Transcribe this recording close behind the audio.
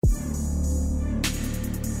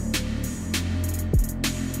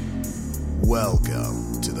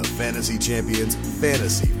Welcome to the Fantasy Champions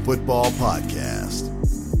Fantasy Football Podcast.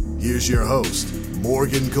 Here's your host,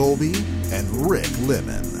 Morgan Colby and Rick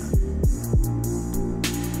Lemon.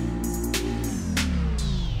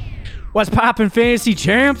 What's poppin', Fantasy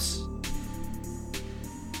Champs?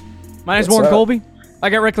 My name's What's Morgan up? Colby. I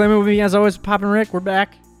got Rick Lemon with me as always. Poppin' Rick, we're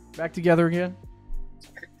back together again.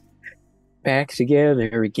 Back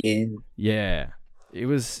together again. Yeah, it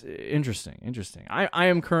was interesting. I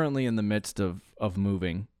am currently in the midst of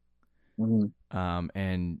moving,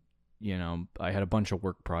 and you know I had a bunch of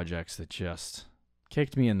work projects that just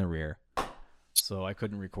kicked me in the rear, so I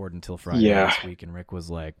couldn't record until Friday last week. And Rick was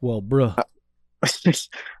like, "Well, bruh,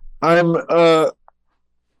 I'm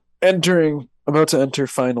about to enter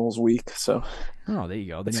finals week, so oh, there you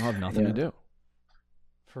go. Then you'll have nothing to do."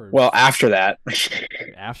 After that.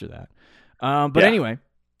 After that. But anyway,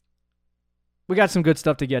 we got some good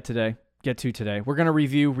stuff to get to today. We're going to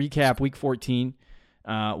recap Week 14.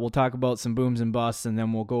 We'll talk about some booms and busts, and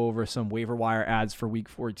then we'll go over some waiver wire ads for Week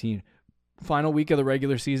 14. Final week of the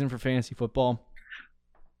regular season for fantasy football.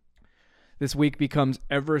 This week becomes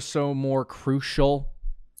ever so more crucial.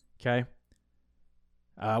 Okay?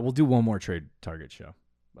 We'll do one more trade target show,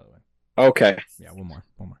 by the way. Okay. Yeah, one more.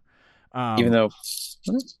 Even though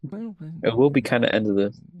it will be kind of end of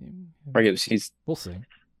the regular season. We'll see.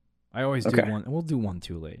 I always do one. We'll do one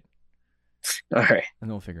too late. All right. And then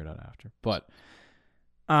we'll figure it out after. But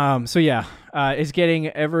it's getting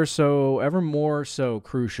ever more so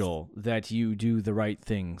crucial that you do the right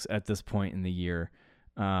things at this point in the year.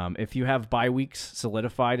 If you have bye weeks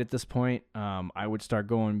solidified at this point, I would start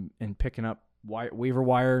going and picking up waiver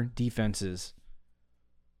wire defenses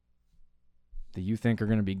that you think are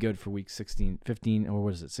going to be good for week 16, 15, or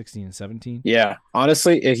what is it, 16 and 17? Yeah.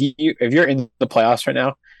 Honestly, if you're in the playoffs right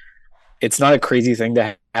now, it's not a crazy thing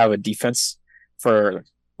to have a defense for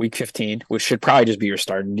week 15, which should probably just be your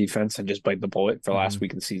starting defense and just bite the bullet for last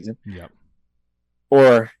week of the season. Yep.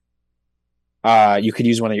 Or you could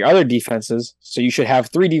use one of your other defenses. So you should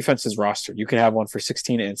have 3 defenses rostered. You could have one for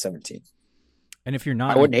 16 and 17. And if you're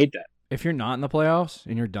not, I wouldn't hate that. If you're not in the playoffs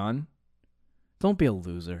and you're done, don't be a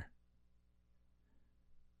loser.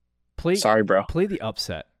 Sorry, bro. Play the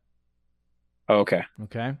upset. Oh, okay.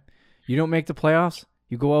 Okay? You don't make the playoffs,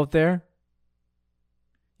 you go out there.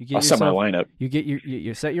 I'll set my lineup.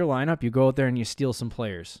 You set your lineup, you go out there and you steal some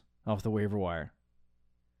players off the waiver wire.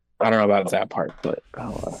 I don't know about that part, but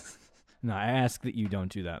No, I ask that you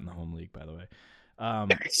don't do that in the home league, by the way. I'm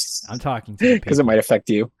talking to because it might affect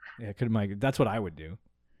you. Yeah, that's what I would do.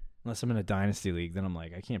 Unless I'm in a dynasty league, then I'm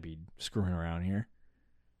like, I can't be screwing around here.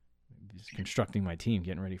 Just constructing my team,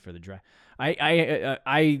 getting ready for the draft.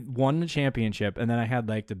 I won the championship, and then I had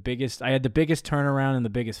the biggest turnaround and the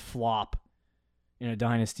biggest flop in a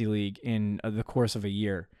dynasty league in the course of a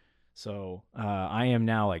year. So I am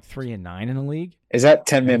now 3-9 in the league. Is that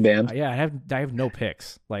 10-man band? Yeah, I have no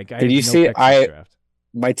picks. Did you see?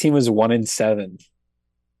 My team was 1-7,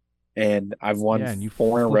 and I've won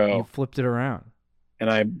 4 in a row. You flipped it around,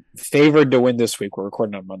 and I'm favored to win this week. We're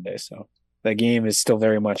recording on Monday, so that game is still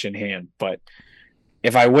very much in hand. But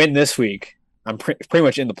if I win this week, I'm pretty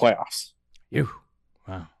much in the playoffs.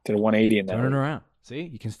 Wow. Did a 180 in that. Turn it around. See?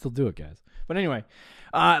 You can still do it, guys. But anyway,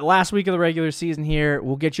 last week of the regular season here,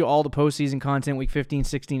 we'll get you all the postseason content, week 15,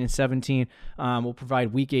 16, and 17. We'll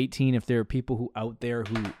provide week 18 if there are people who out there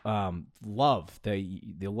who love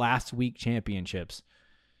the last week championships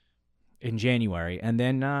in January. And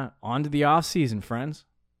then on to the offseason, friends.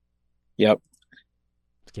 Yep.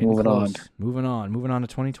 Moving on to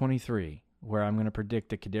 2023, where I'm going to predict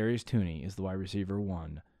that Kadarius Toney is the wide receiver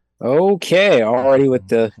 1. Okay, already with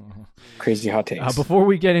the crazy hot takes. Before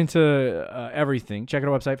we get into everything, check out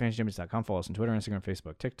our website, fantasychampions.com. Follow us on Twitter, Instagram,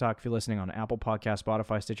 Facebook, TikTok. If you're listening on Apple Podcasts,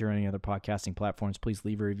 Spotify, Stitcher, or any other podcasting platforms, please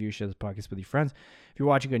leave a review, share this podcast with your friends. If you're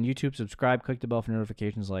watching on YouTube, subscribe, click the bell for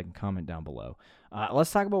notifications, like, and comment down below.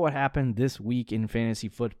 Let's talk about what happened this week in fantasy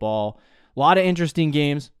football. A lot of interesting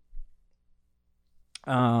games.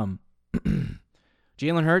 Jalen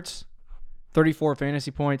Hurts, 34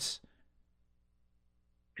 fantasy points.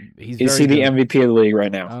 Is he the MVP of the league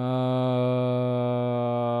right now?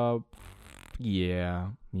 Yeah.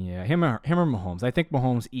 Him or Mahomes. I think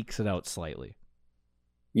Mahomes ekes it out slightly.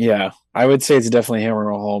 Yeah, I would say it's definitely him or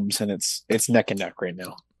Mahomes, and it's neck and neck right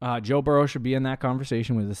now. Joe Burrow should be in that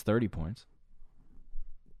conversation with his 30 points.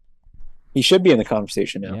 He should be in the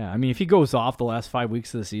conversation now. Yeah, I mean, if he goes off the last 5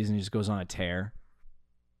 weeks of the season, he just goes on a tear.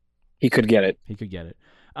 He could get it.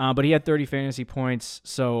 But he had 30 fantasy points,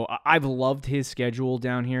 so I've loved his schedule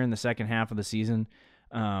down here in the second half of the season.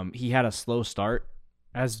 He had a slow start,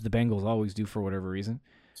 as the Bengals always do for whatever reason.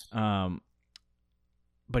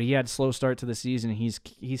 but he had slow start to the season. He's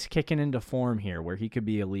kicking into form here where he could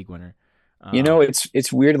be a league winner.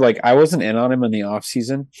 It's weird. Like I wasn't in on him in the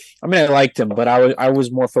offseason. I mean, I liked him, but I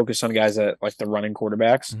was more focused on guys that like the running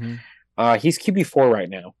quarterbacks. Mm-hmm. He's QB4 right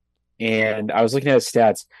now, and I was looking at his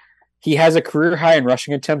stats. He has a career high in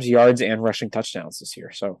rushing attempts, yards, and rushing touchdowns this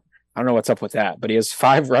year. So I don't know what's up with that, but he has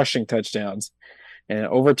 5 rushing touchdowns and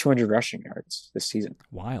over 200 rushing yards this season.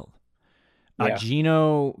 Wild. Yeah.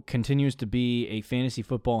 Gino continues to be a fantasy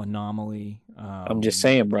football anomaly. I'm just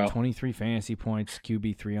saying, bro. 23 fantasy points,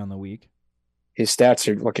 QB3 on the week. His stats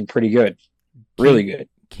are looking pretty good. Really good.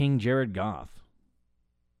 King Jared Goff.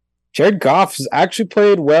 Jared Goff has actually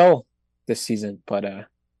played well this season, but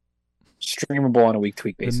streamable on a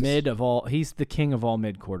week-to-week basis. He's the king of all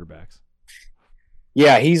mid quarterbacks.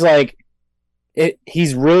 Yeah, he's like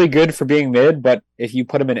he's really good for being mid, but if you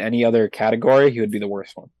put him in any other category, he would be the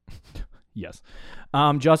worst one. Yes.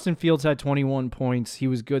 Justin Fields had 21 points. He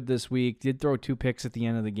was good this week. Did throw 2 picks at the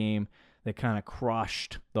end of the game that kind of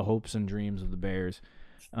crushed the hopes and dreams of the Bears.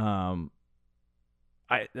 For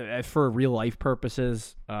real life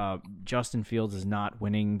purposes, Justin Fields is not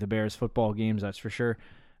winning the Bears football games. That's for sure.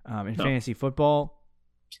 In fantasy football,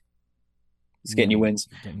 he's getting you wins.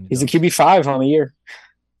 He's a QB5 on the year.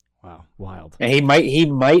 Wow, wild. And he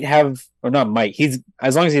might have, or not might. He's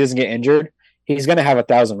as long as he doesn't get injured, he's going to have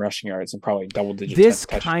 1,000 rushing yards and probably double digits. This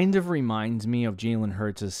kind of reminds me of Jalen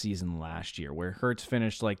Hurts' season last year, where Hurts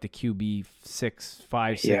finished like the QB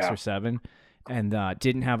 5, 6, or 7, and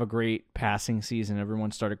didn't have a great passing season.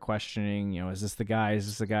 Everyone started questioning, is this the guy? Is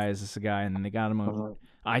this the guy? Is this the guy? And then they got him.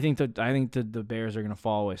 I think that the Bears are going to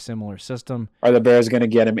follow a similar system. Are the Bears going to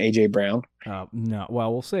get him AJ Brown? No.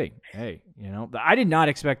 Well, we'll see. Hey, I did not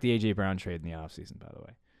expect the AJ Brown trade in the offseason, by the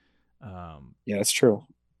way. Yeah, that's true.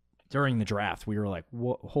 During the draft, we were like,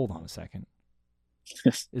 hold on a second.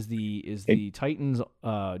 Is the Titans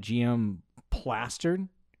GM plastered?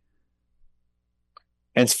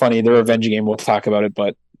 And it's funny, the revenge game, we'll talk about it,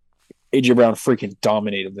 but AJ Brown freaking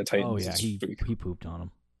dominated the Titans. Oh, yeah, he pooped on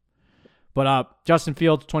him. But Justin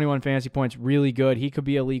Fields, 21 fantasy points, really good. He could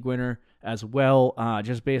be a league winner as well,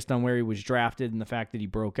 just based on where he was drafted and the fact that he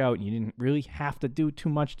broke out. And you didn't really have to do too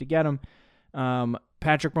much to get him.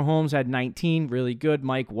 Patrick Mahomes had 19, really good.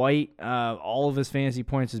 Mike White, all of his fantasy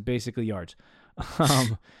points is basically yards.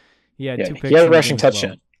 He had 2 picks. He had a rushing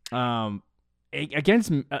touchdown.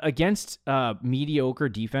 Against mediocre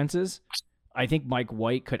defenses, I think Mike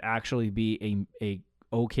White could actually be a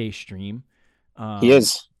okay stream. He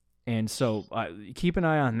is. And so keep an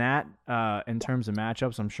eye on that in terms of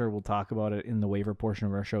matchups. I'm sure we'll talk about it in the waiver portion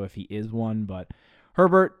of our show if he is one. But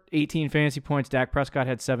Herbert, 18 fantasy points. Dak Prescott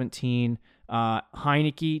had 17.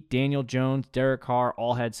 Heineke, Daniel Jones, Derek Carr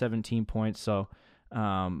all had 17 points. So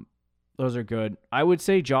those are good. I would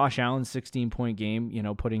say Josh Allen's 16-point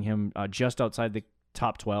game, putting him just outside the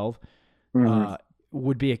top 12,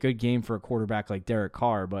 would be a good game for a quarterback like Derek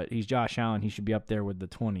Carr. But he's Josh Allen. He should be up there with the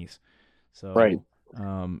 20s. So right.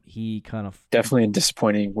 He kind of definitely a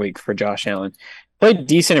disappointing week for Josh Allen. Played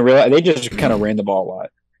decent in real life. They just kind of ran the ball a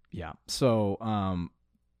lot. Yeah. So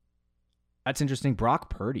that's interesting. Brock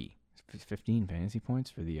Purdy, 15 fantasy points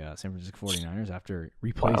for the San Francisco 49ers after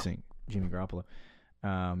replacing Jimmy Garoppolo,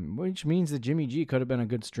 which means that Jimmy G could have been a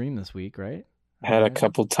good stream this week, right? Had a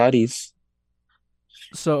couple tutties.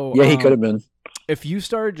 So yeah, he could have been. If you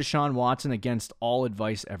started Deshaun Watson against all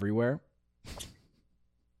advice everywhere,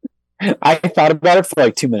 I thought about it for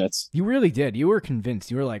like 2 minutes. You really did. You were convinced.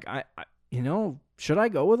 You were like, I should I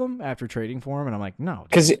go with him after trading for him? And I'm like, no.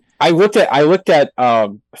 Because I looked at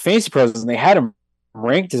Fantasy Pros and they had him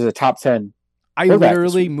ranked as a top 10. I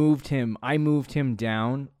literally moved him. I moved him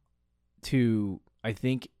down to, I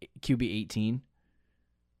think, QB 18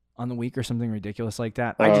 on the week or something ridiculous like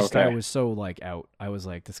that. I was so like out. I was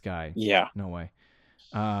like, this guy. Yeah. No way.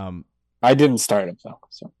 I didn't start him though.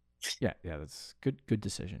 So. Yeah, that's good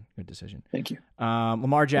decision. Good decision. Thank you.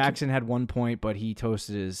 Lamar Jackson had 1 point, but he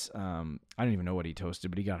toasted his I don't even know what he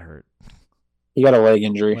toasted, but he got hurt. He got a leg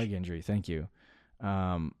injury. Thank you.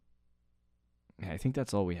 I think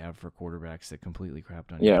that's all we have for quarterbacks that completely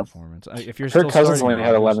crapped on your performance. If you're Kirk Cousins only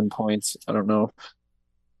had 11 points. I don't know.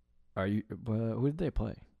 Are you? Who did they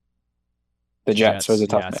play? The Jets was a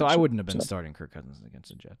tough match. So I wouldn't have been starting Kirk Cousins against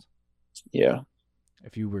the Jets. Yeah.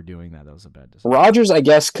 If you were doing that, that was a bad decision. Rodgers, I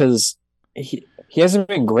guess, because he hasn't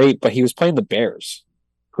been great, but he was playing the Bears,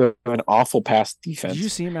 who have an awful pass defense. Did you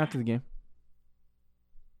see him after the game?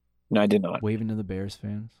 No, I did not. Waving to the Bears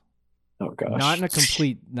fans. Oh gosh. Not in a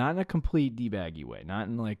complete debaggy way. Not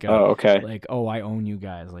in like like, oh, I own you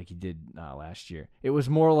guys like he did last year. It was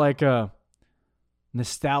more like a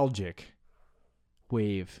nostalgic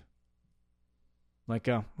wave. Like,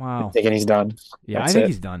 wow. I'm thinking he's done. Yeah, That's I think it.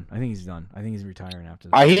 he's done. I think he's done. I think he's retiring after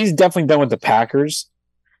this. He's definitely done with the Packers.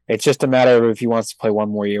 It's just a matter of if he wants to play one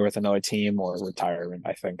more year with another team or retirement,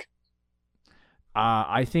 I think.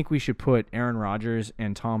 I think we should put Aaron Rodgers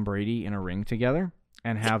and Tom Brady in a ring together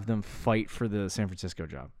and have them fight for the San Francisco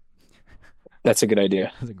job. That's a good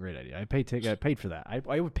idea. That's a great idea. I paid for that.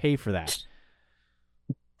 I would pay for that.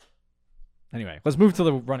 Anyway, let's move to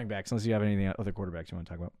the running backs unless you have any other quarterbacks you want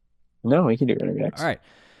to talk about. No, we can do running backs. All right.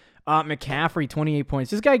 McCaffrey, 28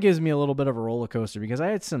 points. This guy gives me a little bit of a roller coaster because I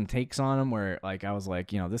had some takes on him where like I was like,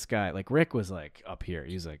 this guy, like Rick was like up here.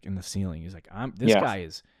 He's like in the ceiling. He's like,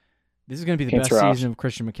 this is going to be the best season of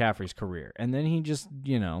Christian McCaffrey's career. And then he just,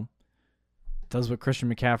 does what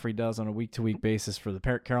Christian McCaffrey does on a week-to-week basis for the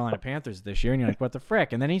Carolina Panthers this year. And you're like, what the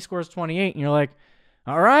frick? And then he scores 28 and you're like,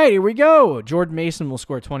 all right, here we go. Jordan Mason will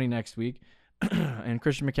score 20 next week. And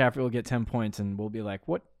Christian McCaffrey will get 10 points and we'll be like,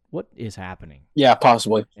 what is happening? Yeah,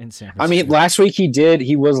 possibly. In San Francisco? I mean, last week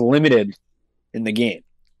he was limited in the game.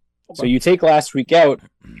 So you take last week out,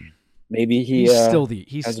 maybe he's still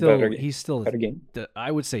better game.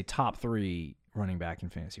 I would say top 3 running back in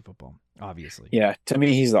fantasy football, obviously. Yeah, to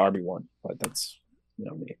me he's the RB1, but that's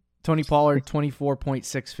me. Tony Pollard,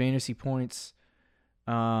 24.6 fantasy points.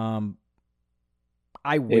 I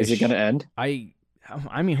wish. Is it going to end? I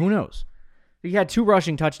mean, who knows? He had 2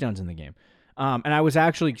 rushing touchdowns in the game. And I was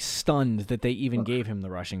actually stunned that they even gave him the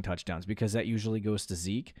rushing touchdowns because that usually goes to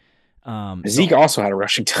Zeke. Zeke also had a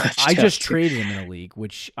rushing touchdown. I just traded him in a league,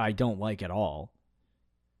 which I don't like at all.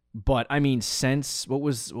 But, I mean, since, what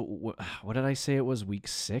did I say it was, week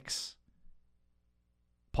 6?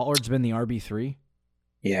 Pollard's been the RB3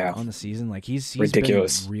 on the season. Like, he's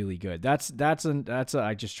ridiculous. Been really good.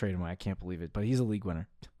 I just traded him. I can't believe it. But he's a league winner.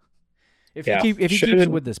 If he keeps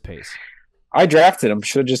with this pace. I drafted him.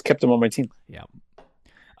 Should have just kept him on my team. Yeah.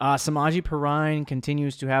 Samaje Perine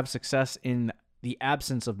continues to have success in the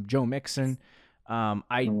absence of Joe Mixon.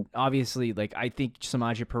 Obviously, I think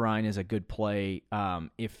Samaje Perine is a good play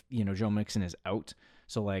if Joe Mixon is out.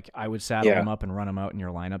 So I would saddle him up and run him out in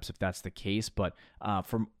your lineups if that's the case. But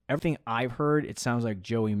from everything I've heard, it sounds like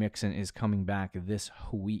Joey Mixon is coming back this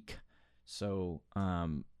week. So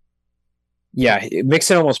yeah,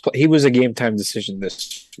 Mixon he was a game time decision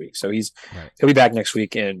this week. So he'll be back next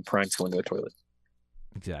week and Perine's going to the toilet.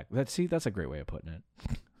 Exactly. That's a great way of putting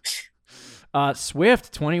it.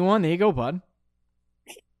 Swift, 21. There you go, bud.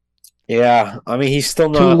 Yeah, I mean, he's still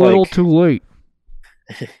not too little, too late.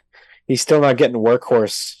 He's still not getting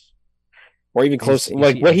workhorse or even close.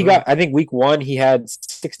 What he got, I think week 1 he had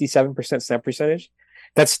 67% snap percentage.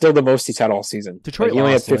 That's still the most he's had all season. Detroit he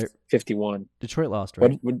only lost, had 51. Detroit lost,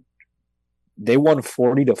 right? They won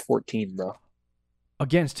 40-14, bro.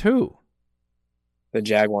 Against who? The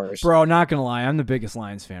Jaguars. Bro, not gonna lie, I'm the biggest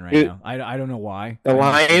Lions fan right now. I don't know why. The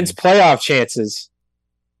Lions' playoff chances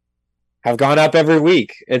have gone up every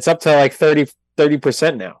week. It's up to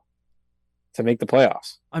 30% now to make the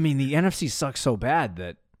playoffs. I mean, the NFC sucks so bad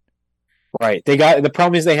that. Right. The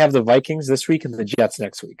problem is they have the Vikings this week and the Jets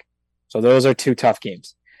next week. So those are 2 tough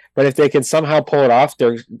games. But if they can somehow pull it off,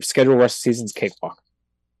 their schedule rest of the season's cakewalk.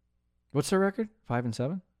 What's their record?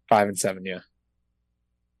 5-7? 5-7, yeah.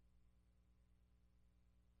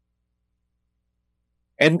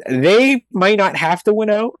 And they might not have to win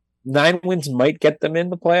out. 9 wins might get them in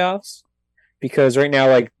the playoffs. Because right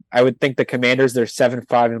now, I would think the Commanders, they're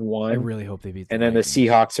 7-5-1. I really hope they beat them. And then the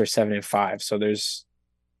Seahawks are 7-5. So there's...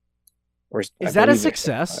 Is that a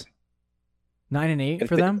success? 9-8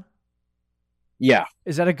 for them? Yeah.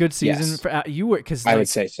 Is that a good season for you? Because I would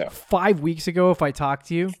say so. 5 weeks ago, if I talked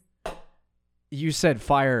to you, you said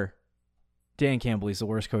fire Dan Campbell. He's the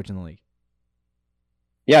worst coach in the league.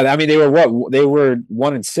 Yeah, I mean they were what? They were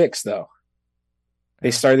 1-6 though.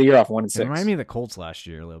 They started the year off 1-6. It reminded me of the Colts last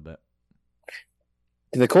year a little bit.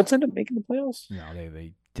 Did the Colts end up making the playoffs? No,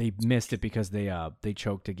 they missed it because they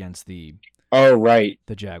choked against the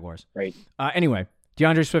Jaguars. Right. Anyway,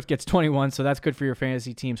 DeAndre Swift gets 21, so that's good for your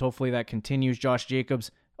fantasy teams. Hopefully that continues. Josh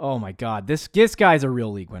Jacobs. Oh my God, this guy's a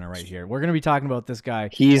real league winner right here. We're gonna be talking about this guy.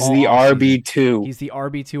 He's the RB2. He's the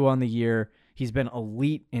RB2 on the year. He's been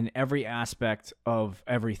elite in every aspect of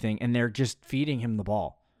everything, and they're just feeding him the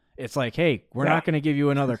ball. It's like, hey, we're not going to give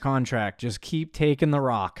you another contract. Just keep taking the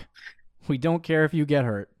rock. We don't care if you get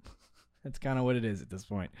hurt. That's kind of what it is at this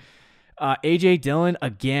point. A.J. Dillon,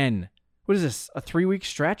 again. What is this, a 3-week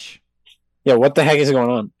stretch? Yeah, what the heck is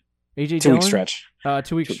going on? A.J. Dillon? 2-week stretch.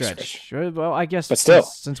 2-week stretch. Well, I guess but still.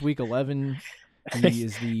 Since week 11, he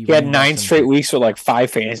is the... He had 9 straight weeks with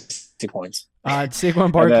 5 fantasy points.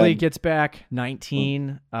 Saquon Barkley gets back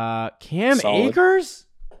 19. Cam Solid. Akers?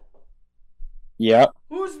 Yep.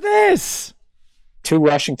 Who's this? 2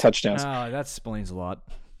 rushing touchdowns. Oh, that explains a lot.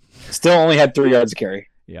 Still only had 3 yards of carry.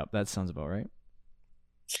 Yep, that sounds about right.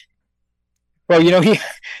 Well,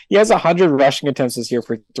 he has 100 rushing attempts this year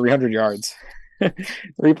for 300 yards.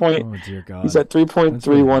 3 point. Oh dear God. He's at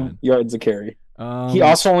 3.31 yards a carry. He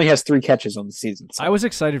also only has 3 catches on the season. So. I was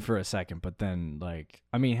excited for a second, but then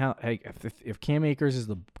if Cam Akers is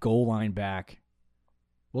the goal line back,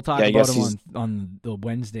 we'll talk about him on the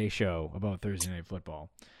Wednesday show about Thursday Night Football.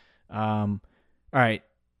 All right,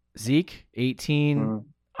 Zeke 18.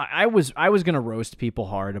 I was gonna roast people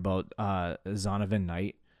hard about Zonovan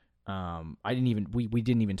Knight. We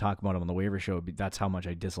didn't even talk about him on the waiver show. That's how much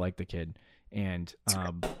I dislike the kid. And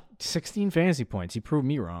 16 fantasy points. He proved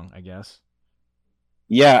me wrong, I guess.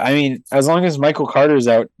 Yeah, I mean, as long as Michael Carter's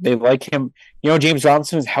out, they like him. James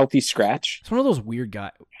Robinson is healthy scratch. It's one of those weird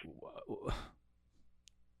guys.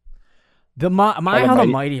 The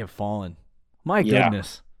mighty have fallen. My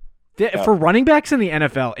goodness. For running backs in the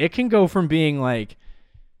NFL, it can go from being like...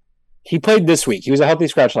 He played this week. He was a healthy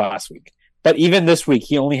scratch last week. But even this week,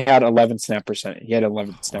 he only had 11 snap percent. He had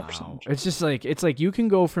 11 snap percentage. It's just like you can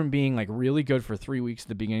go from being like really good for 3 weeks at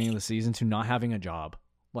the beginning of the season to not having a job.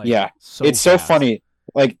 It's so funny.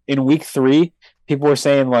 Like in week 3, people were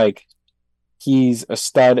saying like he's a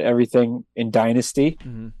stud, everything in Dynasty.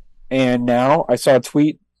 Mm-hmm. And now I saw a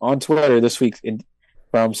tweet on Twitter this week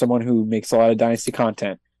from someone who makes a lot of Dynasty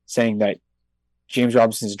content saying that James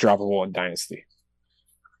Robinson is droppable in Dynasty.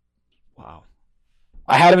 Wow.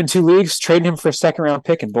 I had him in 2 leagues, trading him for a 2nd-round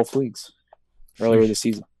pick in both leagues earlier this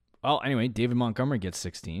season. Well, anyway, David Montgomery gets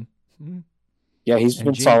 16. Mm-hmm. Yeah, he's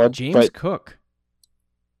been solid. James Cook.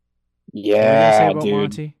 Yeah, what dude.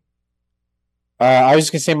 Monty? I was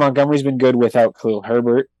just going to say Montgomery's been good without Khalil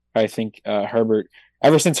Herbert. I think Herbert,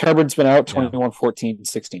 ever since Herbert's been out, 21, 14,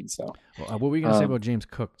 16. So, what were you going to say about James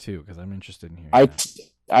Cook, too? Because I'm interested in hearing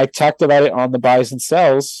I talked about it on the buys and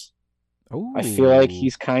sells. Ooh. I feel like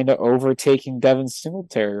he's kind of overtaking Devin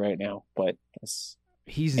Singletary right now, but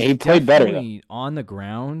he played better though. On the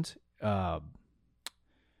ground. He's not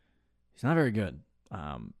very good.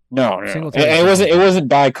 No. It wasn't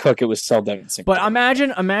buy Cook. It was sell Devin Singletary. But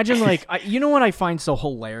imagine like you know what I find so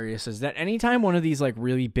hilarious is that anytime one of these like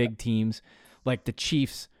really big teams, like the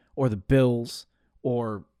Chiefs or the Bills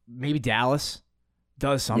or maybe Dallas,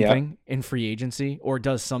 does something in free agency or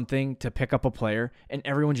does something to pick up a player and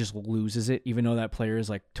everyone just loses it, even though that player is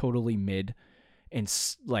like totally mid. And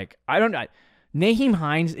like, Naheem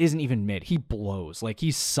Hines isn't even mid. He blows. Like, he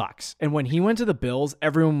sucks. And when he went to the Bills,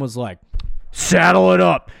 everyone was like, saddle it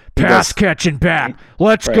up, pass catching back.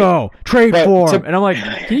 Let's go. Trade for him. And I'm like,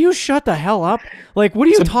 can you shut the hell up? Like, what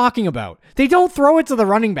are you talking about? They don't throw it to the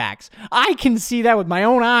running backs. I can see that with my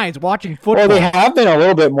own eyes watching football. Well, they have been a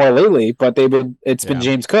little bit more lately, but it's been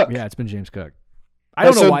James Cook. Yeah, it's been James Cook. I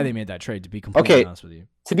don't know why they made that trade, to be completely honest with you.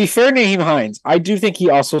 To be fair to Naheem Hines, I do think he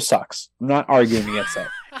also sucks. I'm not arguing against that.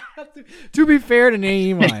 To be fair to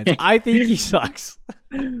Naheem Hines, I think he sucks.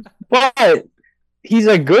 But he's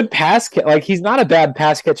a good he's not a bad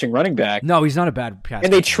pass catching running back. No, he's not a bad pass.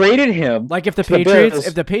 And they traded him. Like if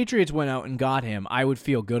the Patriots went out and got him, I would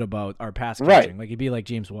feel good about our pass catching. Right. Like he'd be like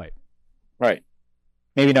James White. Right.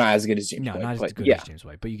 Maybe not as good as James White. No, not as good as James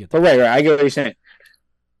White, but you get that. But right, I get what you're saying.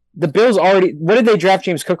 The Bills what did they draft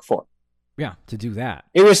James Cook for? Yeah, to do that.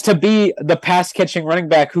 It was to be the pass catching running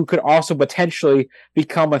back who could also potentially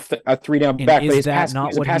become a 3-down back. But is that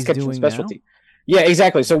not what he's doing specialty? Now? Yeah,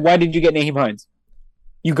 exactly. So why did you get Naheem Hines?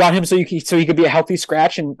 You got him so he could be a healthy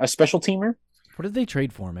scratch and a special teamer? What did they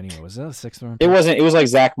trade for him anyway? Was that a 6th round? It wasn't. It was like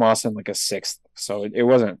Zach Moss and like a 6th. So it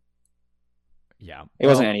wasn't. Yeah. It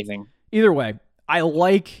wasn't anything. Either way, I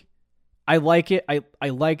like it. I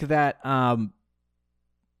like that.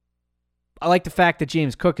 I like the fact that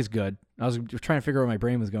James Cook is good. I was trying to figure out where my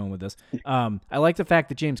brain was going with this. I like the fact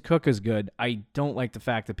that James Cook is good. I don't like the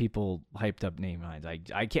fact that people hyped up Naheem Hines.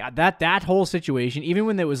 I can't that whole situation. Even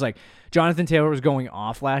when it was like Jonathan Taylor was going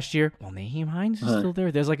off last year. Well, Naheem Hines is still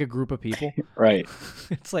there. There's like a group of people. Right.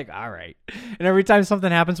 It's like all right. And every time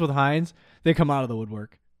something happens with Hines, they come out of the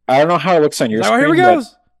woodwork. I don't know how it looks on your screen. Here we go.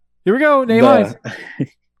 Here we go. Naheem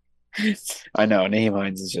Hines. I know Naheem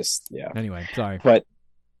Hines is just Anyway, sorry. But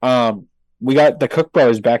we got the Cook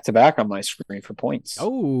brothers back to back on my screen for points.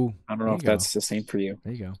 Oh, I don't know if that's the same for you.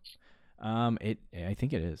 There you go. I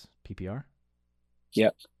think it is PPR.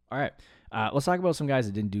 Yep. All right. Let's talk about some guys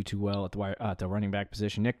that didn't do too well at the running back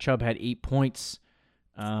position. Nick Chubb had 8 points.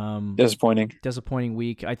 Disappointing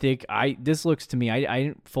week. I think this looks to me. I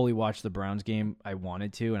didn't fully watch the Browns game. I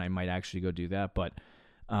wanted to, and I might actually go do that. But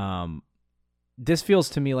this feels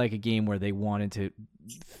to me like a game where they wanted to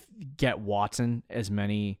get Watson as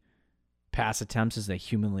many pass attempts as they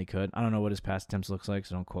humanly could. I don't know what his pass attempts looks like,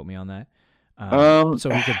 so don't quote me on that. So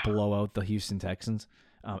he could blow out the Houston Texans,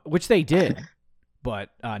 which they did, but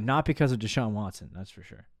not because of Deshaun Watson, that's for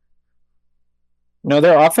sure. No,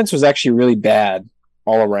 their offense was actually really bad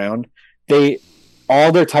all around.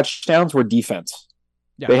 All their touchdowns were defense.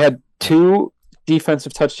 Yeah. They had 2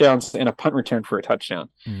 defensive touchdowns and a punt return for a touchdown.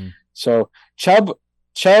 Mm-hmm. So Chubb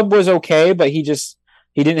was okay, but he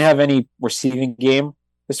didn't have any receiving game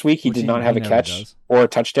this week. He did not have a catch or a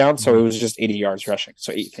touchdown, so it was just 80 yards rushing.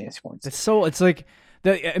 So 8 fantasy points. It's like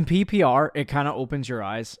in PPR, it kind of opens your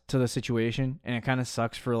eyes to the situation, and it kind of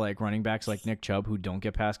sucks for like running backs like Nick Chubb who don't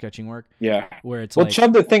get pass catching work. Yeah, where it's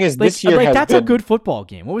Chubb. The thing is, this year that's a good football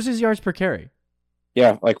game. What was his yards per carry?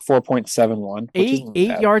 Yeah, like 4.71.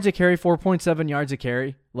 8 yards a carry, 4.7 yards a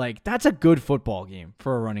carry. Like that's a good football game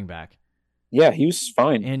for a running back. Yeah, he was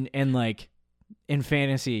fine. And like in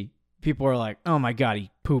fantasy, people are like, "Oh my god, he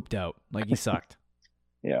pooped out. Like he sucked."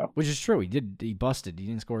 Yeah, which is true. He busted. He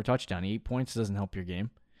didn't score a touchdown. 8 points doesn't help your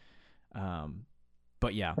game.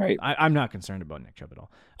 But yeah, right. I'm not concerned about Nick Chubb at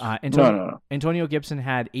all. No. Antonio Gibson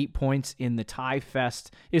had 8 points in the tie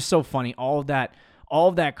fest. It's so funny. All of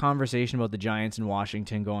that conversation about the Giants and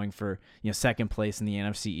Washington going for second place in the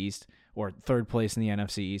NFC East or third place in the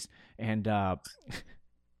NFC East, and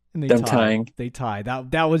they tying. They tie.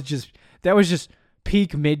 That was just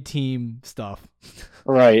peak mid-team stuff.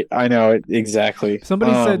 Right, I know it exactly.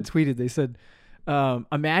 Somebody tweeted. They said,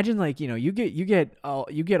 "Imagine like you get all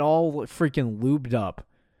freaking lubed up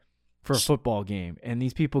for a football game, and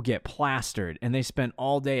these people get plastered, and they spend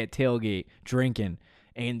all day at tailgate drinking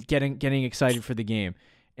and getting excited for the game."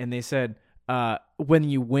 And they said, "When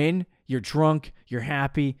you win, you're drunk, you're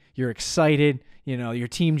happy, you're excited. Your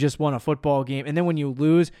team just won a football game, and then when you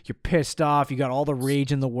lose, you're pissed off. You got all the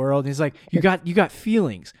rage in the world." And he's like, "You got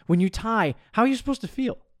feelings. When you tie, how are you supposed to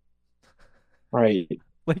feel?" Right.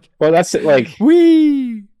 Like, well, that's it. Like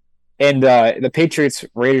we and the Patriots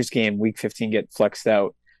Raiders game week 15 get flexed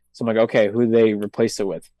out. So I'm like, okay, who do they replace it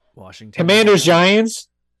with? Washington. Commanders Giants.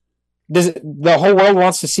 The whole world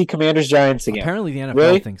wants to see Commanders Giants again? Apparently, the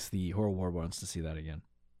NFL thinks the whole world wants to see that again.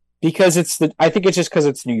 Because I think it's just because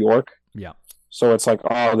it's New York. Yeah. So it's like,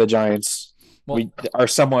 oh, the Giants are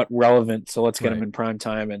somewhat relevant, so let's get them in prime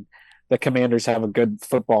time. And the Commanders have a good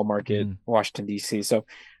football market, Washington, D.C. So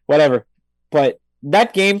whatever. But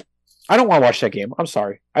that game, I don't want to watch that game. I'm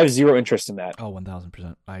sorry. I have zero interest in that. Oh,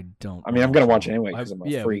 1,000%. I don't. I mean, I'm going to watch it anyway because I'm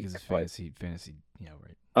a freak. Because it's fantasy. Yeah,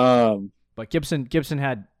 right. But Gibson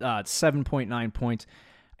had 7.9 points.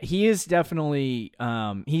 He is definitely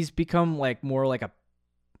he's become like more like a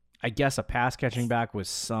pass catching back with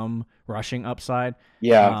some rushing upside.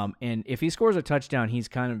 Yeah. And if he scores a touchdown, he's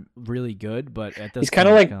kind of really good. But at this he's kind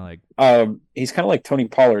of like Tony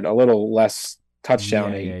Pollard, a little less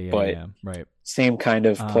touchdowny, but right. Same kind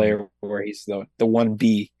of player where he's the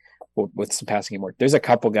 1B with some passing game work. There's a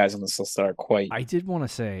couple guys on this list that are quite. I did want to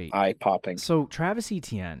say eye popping. So Travis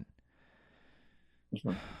Etienne.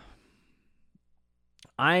 Mm-hmm.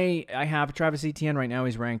 I have Travis Etienne right now.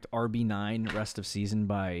 He's ranked RB9 rest of season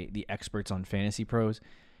by the experts on Fantasy Pros,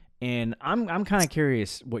 and I'm kind of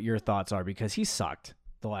curious what your thoughts are because he sucked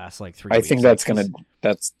the last like 3 weeks. I think that's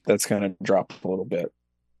gonna drop a little bit.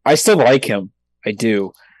 I still like him. I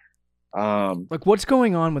do. Like what's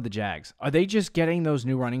going on with the Jags? Are they just getting those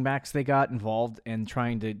new running backs they got involved and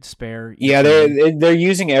trying to spare? Yeah, they're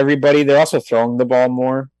using everybody. They're also throwing the ball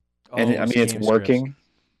more, and I mean it's working. Scripts.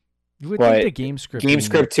 You would think the game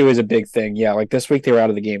script too is a big thing. Yeah, like this week they were out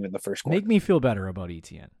of the game in the first quarter. Make me feel better about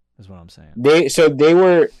Etienne is what I'm saying.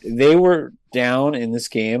 They were down in this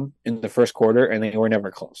game in the first quarter and they were never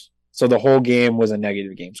close. So the whole game was a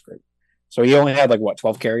negative game script. So he only had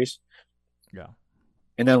 12 carries. Yeah.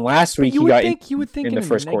 And then last week you would think in the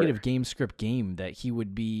first quarter. Negative game script game that he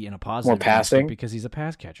would be in a positive more passing because he's a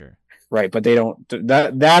pass catcher. Right, but they don't.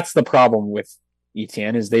 That's the problem with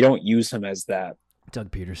Etienne is they don't use him as that. Doug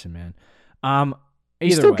Peterson, man.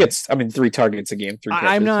 He still gets, 3 targets a game. 3 catches,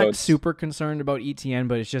 I'm not super concerned about Etienne,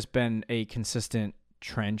 but it's just been a consistent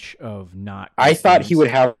trench of not. I thought he would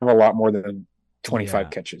have a lot more than 25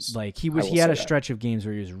 catches. Like he had a stretch of games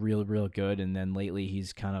where he was real, real good, and then lately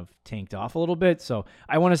he's kind of tanked off a little bit. So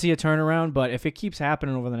I want to see a turnaround, but if it keeps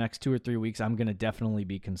happening over the next 2 or 3 weeks, I'm going to definitely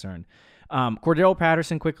be concerned. Cordero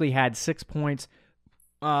Patterson quickly had 6 points.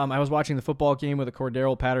 I was watching the football game with a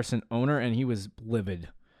Cordero Patterson owner, and he was livid.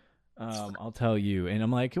 I'll tell you. And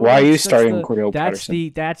I'm like, why are you starting Cordero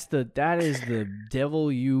Patterson? That is the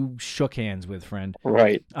devil you shook hands with, friend.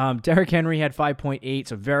 Right. Derrick Henry had 5.8,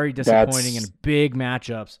 so very disappointing in big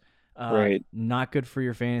matchups. Right. Not good for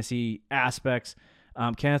your fantasy aspects.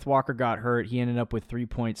 Kenneth Walker got hurt. He ended up with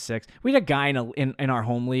 3.6. We had a guy in our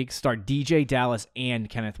home league start DJ Dallas and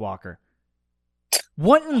Kenneth Walker.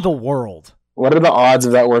 What in the world? What are the odds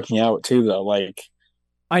of that working out too, though? Like,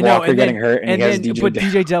 I know, Walker getting hurt, and he has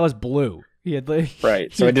DJ Dallas blew. He had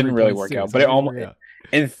right, so it didn't really work out, but it almost,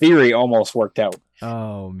 in theory, almost worked out.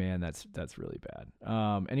 Oh man, that's really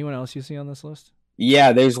bad. Anyone else you see on this list?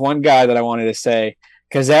 Yeah, there's one guy that I wanted to say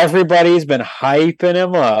because everybody's been hyping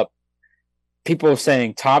him up. People are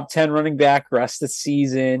saying top 10 running back rest of the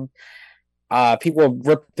season. People have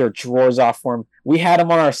ripped their drawers off for him. We had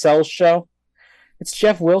him on our Cells show. It's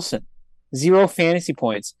Jeff Wilson. 0 fantasy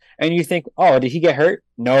points. And you think, oh, did he get hurt?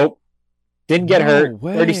 Nope. Didn't get hurt.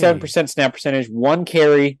 Way. 37% snap percentage, 1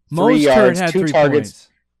 carry, 3 yards, 2 targets,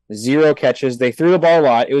 0 catches. They threw the ball a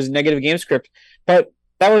lot. It was a negative game script. But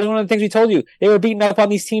that was one of the things we told you. They were beating up on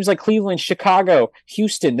these teams like Cleveland, Chicago,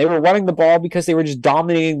 Houston. They were running the ball because they were just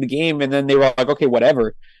dominating the game, and then they were like, okay,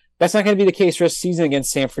 whatever. That's not going to be the case for a season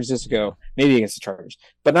against San Francisco, maybe against the Chargers,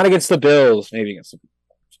 but not against the Bills, maybe against the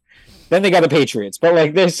Then they got the Patriots. But,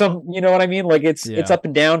 like, there's some, you know what I mean? Like, it's up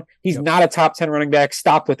and down. He's not a top 10 running back.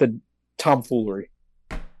 Stop with the tomfoolery.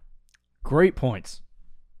 Great points.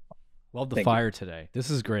 Love the fire today.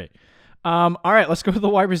 This is great. All right, let's go to the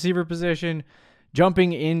wide receiver position.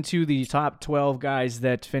 Jumping into the top 12 guys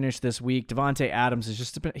that finished this week, Devontae Adams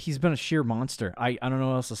he's been a sheer monster. I don't know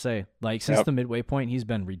what else to say. Like, since the midway point, he's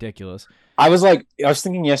been ridiculous. I was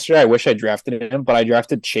thinking yesterday, I wish I drafted him, but I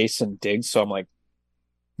drafted Chase and Diggs, so I'm like,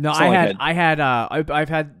 no, I've had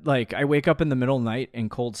I wake up in the middle of the night in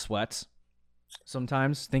cold sweats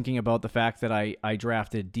sometimes thinking about the fact that I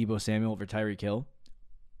drafted Deebo Samuel over Tyreek Hill.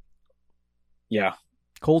 Yeah.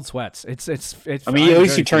 Cold sweats. It's I mean, at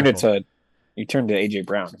least you turned to AJ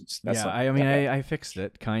Brown. I fixed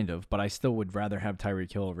it kind of, but I still would rather have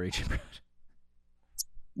Tyreek Hill over AJ Brown.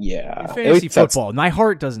 Yeah. In fantasy football. My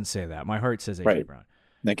heart doesn't say that. My heart says AJ Brown.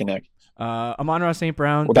 Neck and neck. Amon-Ra St.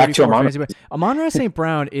 Brown. Well, back to Amon-Ra St.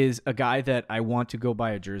 Brown is a guy that I want to go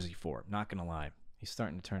buy a jersey for. Not going to lie. He's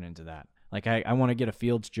starting to turn into that. Like, I want to get a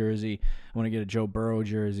Fields jersey. I want to get a Joe Burrow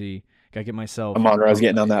jersey. Got to get myself. Amon-Ra's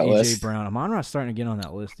getting on that AJ list. Brown. Amon-Ra's starting to get on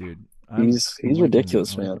that list, dude. He's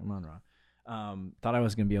ridiculous, man. Amon-Ra. Thought I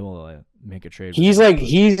was going to be able to make a trade. He's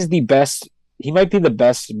the best. He might be the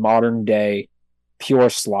best modern day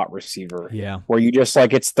pure slot receiver. Yeah. Where you just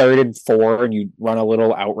it's 3rd and 4 and you run a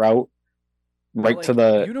little out route right to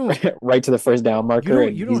the first down marker.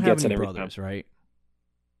 You don't have any brothers, right?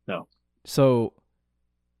 No. So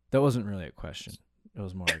that wasn't really a question. It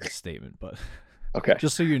was more like a statement, but okay.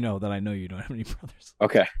 Just so you know that I know you don't have any brothers.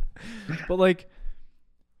 Okay. But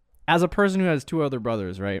as a person who has 2 other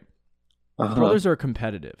brothers, right? Brothers are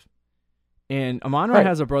competitive. And Amon-Ra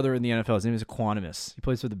has a brother in the NFL. His name is Equanimus. He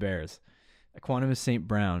plays for the Bears. Equanimus St.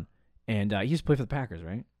 Brown. And he used to play for the Packers,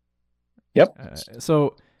 right? Yep.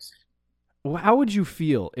 So how would you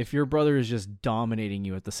feel if your brother is just dominating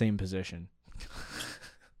you at the same position?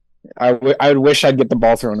 I would wish I'd get the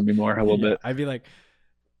ball thrown to me more a little bit. I'd be like,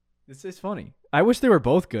 this is funny. I wish they were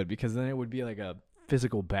both good because then it would be like a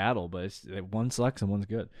physical battle, but one sucks and one's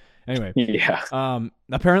good. Anyway. Yeah.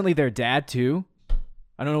 Apparently their dad too.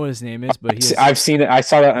 I don't know what his name is, but I've seen it. I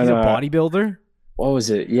saw that. He's a bodybuilder. What was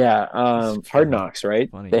it? Yeah. Hard Knocks, right?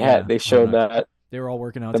 Funny. They showed that. They were all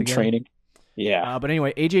working out them together. Training. Yeah. But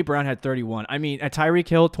anyway, AJ Brown had 31. I mean, at Tyreek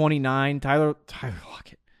Hill 29, Tyler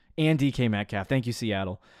Lockett, and DK Metcalf. Thank you,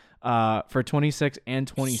 Seattle. For 26 and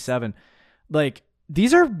 27.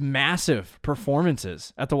 These are massive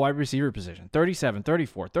performances at the wide receiver position. 37,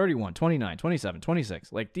 34, 31, 29, 27,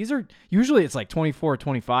 26. These are usually it's 24,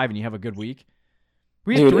 25 and you have a good week.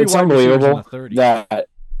 We had 3 wide receivers in the 30s. That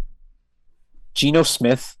Geno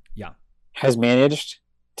Smith has managed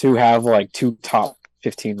to have 2 top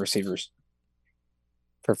 15 receivers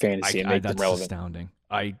for fantasy and make them relevant. That's astounding.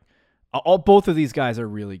 Both of these guys are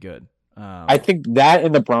really good. I think that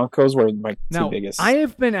and the Broncos were my 2 biggest. I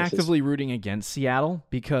have been actively rooting against Seattle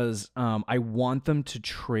because I want them to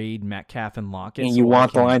trade Metcalf and Lockett. And you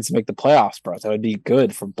want the Lions to make the playoffs, bro. That would be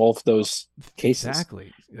good for both those cases.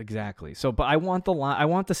 Exactly. So, but I want the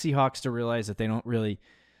Seahawks to realize that they don't really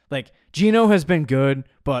Geno has been good,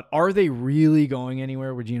 but are they really going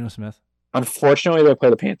anywhere with Geno Smith? Unfortunately, they play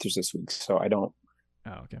the Panthers this week, so I don't.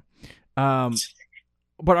 Oh, okay.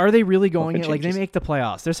 But are they really going in? They make the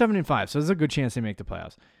playoffs. They're 7-5, so there's a good chance they make the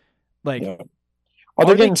playoffs. Are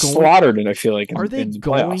they getting slaughtered? And I feel like are they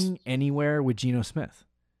going anywhere with Geno Smith?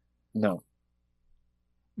 No.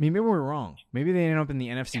 Maybe we're wrong. Maybe they end up in the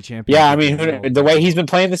NFC Championship. Yeah, I mean, the way he's been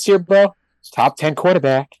playing this year, bro, top 10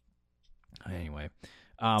 quarterback. Anyway,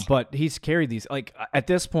 but he's carried these. At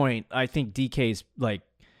this point, I think DK's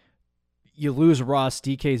you lose Russ,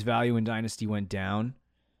 DK's value in Dynasty went down,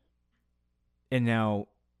 and now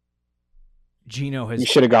Geno has. You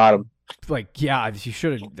should have got him. You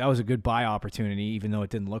should have. That was a good buy opportunity, even though it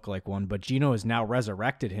didn't look like one. But Geno has now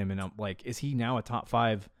resurrected him, and I'm like, is he now a top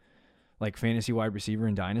 5 fantasy wide receiver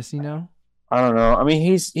in Dynasty now? I don't know. I mean,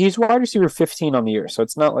 he's wide receiver 15 on the year, so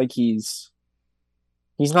it's not like he's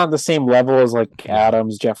not the same level as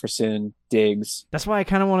Adams, Jefferson, Diggs. That's why I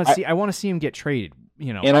kind of want to see. I want to see him get traded.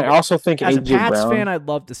 And I also think as A.J. a Pats Brown, fan, I'd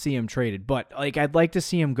love to see him traded, but I'd like to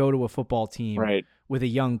see him go to a football team with a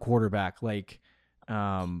young quarterback.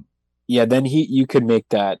 then you could make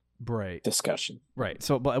that discussion. Right.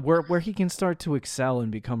 So, but where he can start to excel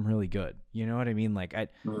and become really good. You know what I mean?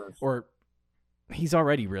 Or he's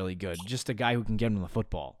already really good. Just a guy who can get him the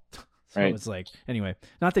football. So it's anyway,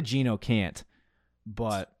 not that Geno can't,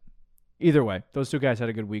 but either way, those two guys had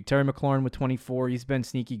a good week. Terry McLaurin with 24. He's been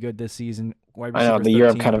sneaky good this season. I know the year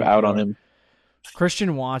I'm kind of out on him.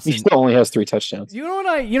 Christian Watson. He still only has 3 touchdowns. You know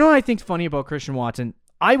what I think's funny about Christian Watson?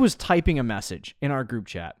 I was typing a message in our group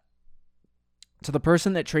chat to the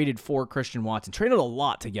person that traded for Christian Watson. Traded a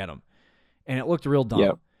lot to get him, and it looked real dumb.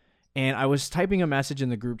 Yep. And I was typing a message in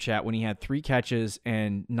the group chat when he had 3 catches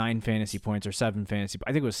and 9 fantasy points or 7 fantasy.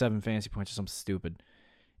 I think it was 7 fantasy points or something stupid.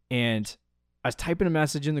 And I was typing a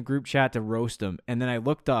message in the group chat to roast him, and then I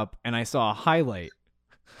looked up and I saw a highlight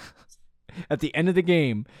at the end of the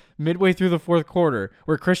game, midway through the fourth quarter,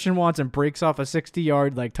 where Christian Watson breaks off a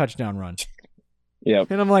 60-yard touchdown run. Yeah.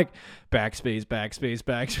 And I'm like, backspace.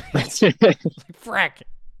 Frack.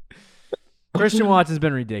 Christian Watson's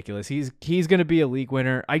been ridiculous. He's going to be a league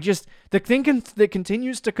winner. The thing that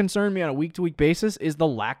continues to concern me on a week-to-week basis is the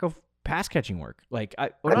lack of pass catching work.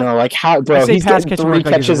 How, bro? He's getting 3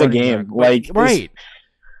 catches a game. Right. 3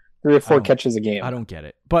 or 4 catches a game. I don't get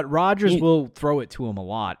it. But Rodgers will throw it to him a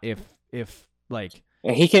lot if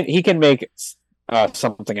he can make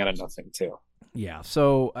something out of nothing too. Yeah,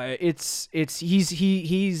 so he's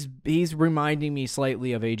reminding me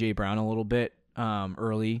slightly of AJ Brown a little bit,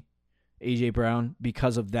 early AJ Brown,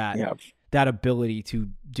 because of that ability to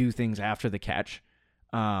do things after the catch,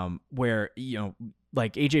 where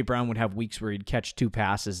AJ Brown would have weeks where he'd catch 2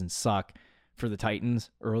 passes and suck for the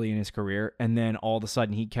Titans early in his career, and then all of a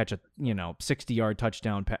sudden he'd catch a 60-yard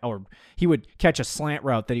touchdown or he would catch a slant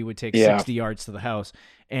route that he would take 60 yards to the house,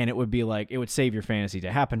 and it would be it would save your fantasy.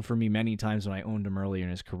 That happened for me many times when I owned him earlier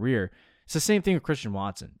in his career. It's the same thing with Christian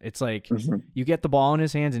Watson. It's you get the ball in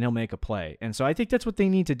his hands and he'll make a play, and so I think that's what they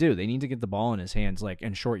need to do. They need to get the ball in his hands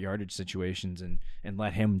in short yardage situations and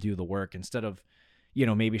let him do the work instead of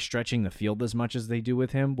maybe stretching the field as much as they do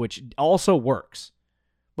with him, which also works.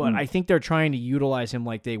 But I think they're trying to utilize him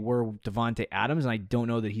like they were Devontae Adams, and I don't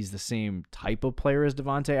know that he's the same type of player as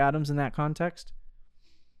Devontae Adams in that context.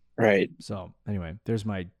 Right. So, anyway, there's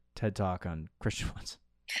my TED Talk on Christian Watson.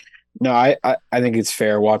 No, I think it's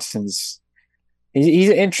fair. Watson's he's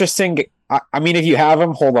interesting. I mean, if you have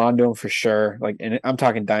him, hold on to him for sure. And I'm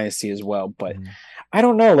talking dynasty as well, but I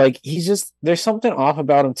don't know. He's just, there's something off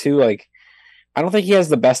about him too. I don't think he has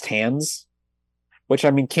the best hands. Which,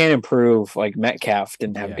 I mean, can improve. Metcalf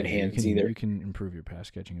didn't have good hands either. You can improve your pass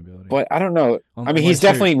catching ability. But I don't know. He's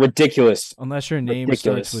definitely ridiculous. Unless your name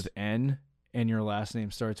starts with N and your last name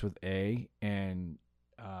starts with A, and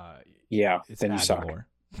then you suck.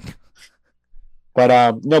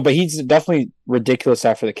 But no, but he's definitely ridiculous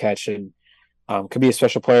after the catch, and could be a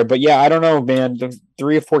special player. But yeah, I don't know, man. The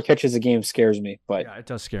 3 or 4 catches a game scares me. But yeah, it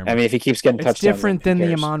does scare me. I mean, if he keeps getting touchdowns, it's different than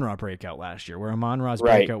the Amon-Ra breakout last year, where Amon-Ra's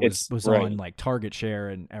breakout was on target share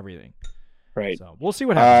and everything. Right. So we'll see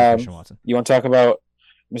what happens with Christian Watson. You want to talk about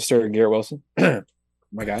Mr. Garrett Wilson,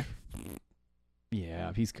 my guy?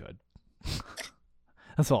 Yeah, he's good.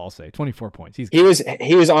 That's all I'll say. 24 points. He's good.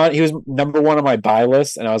 He was number 1 on my buy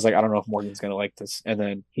list, and I was like, I don't know if Morgan's gonna like this. And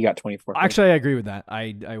then he got 24 points. Actually, I agree with that.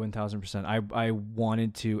 I 1000%. I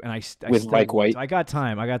wanted to, and I with Mike White. I got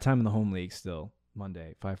time in the home league still.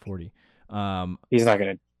 Monday 5:40. He's not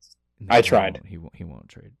gonna. I tried. He won't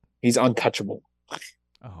trade. He's untouchable.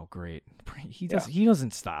 Oh, great. He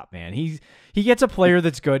doesn't stop, man. He gets a player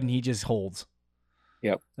that's good and he just holds.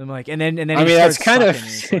 Yep. I'm and then I mean, that's kind of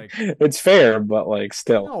it's fair, but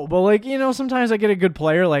still. No, but sometimes I get a good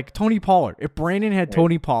player like Tony Pollard. If Brandon had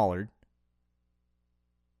Tony Pollard,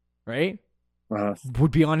 right, would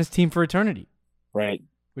be on his team for eternity. Right.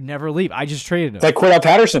 Would never leave. I just traded him. It's like Cordell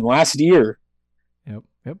Patterson last year.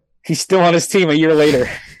 Yep. He's still on his team a year later.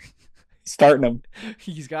 Starting him.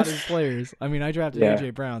 He's got his players. I mean, I drafted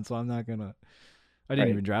AJ Brown, so I'm not gonna. I didn't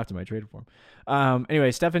even draft him. I traded for him.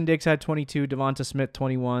 Anyway, Stefan Diggs had 22, Devonta Smith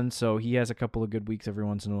 21, so he has a couple of good weeks every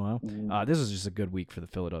once in a while. This is just a good week for the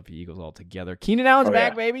Philadelphia Eagles altogether. Keenan Allen's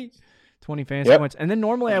back, baby. 20 fantasy points. And then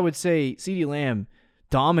normally I would say CeeDee Lamb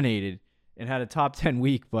dominated and had a top 10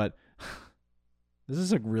 week, but this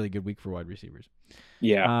is a really good week for wide receivers.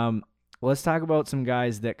 Yeah. Let's talk about some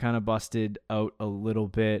guys that kind of busted out a little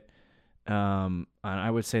bit. And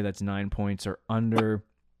I would say that's 9 points or under.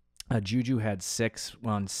 Juju had 6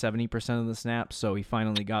 on 70% of the snaps, so he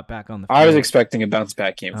finally got back on the field. I was expecting a bounce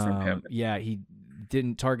back game from him. Yeah, he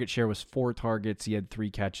didn't. Target share was 4 targets. He had 3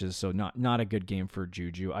 catches, so not a good game for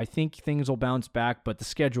Juju. I think things will bounce back, but the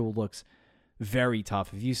schedule looks very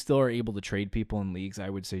tough. If you still are able to trade people in leagues, I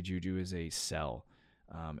would say Juju is a sell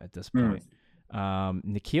at this point.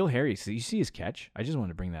 N'Keal Harris, did you see his catch? I just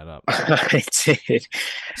wanted to bring that up. I did.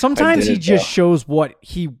 Sometimes he just shows what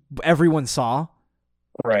everyone saw.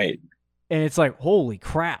 Right. And it's like, holy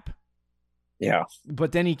crap. Yeah.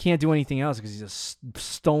 But then he can't do anything else because he's a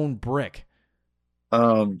stone brick.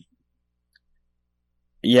 Yeah,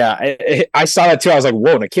 I saw that too. I was like,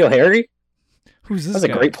 whoa, N'Keal Harry? Who's this That's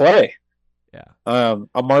guy? a great play. Yeah.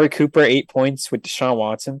 Amari Cooper, 8 points with Deshaun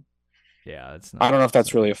Watson. Yeah, that's not. I don't know if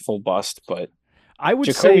that's really a full bust, but I would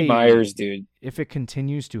Jacoby say Myers, dude. If it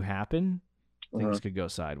continues to happen, things could go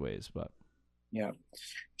sideways. But yeah,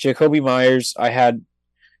 Jacoby Myers, I had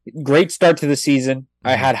great start to the season.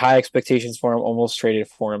 I had high expectations for him. Almost traded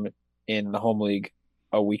for him in the home league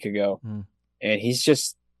a week ago, and he's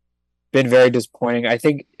just been very disappointing. I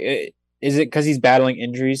think is it because he's battling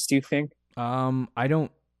injuries? Do you think? I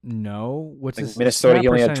don't know. What's like his Minnesota? He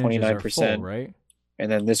only had percentages 29%, right?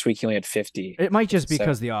 And then this week he only had 50. It might just be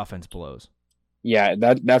because the offense blows. Yeah,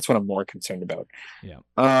 that's what I'm more concerned about.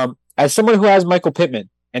 Yeah. As someone who has Michael Pittman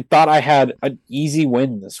and thought I had an easy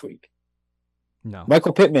win this week. No.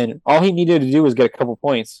 Michael Pittman, all he needed to do was get a couple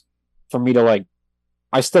points for me to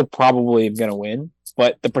I still probably am gonna win,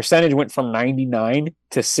 but the percentage went from 99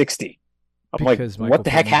 to 60. I'm because like, Michael what the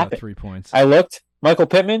heck Pittman got happened? 3 points. I looked. Michael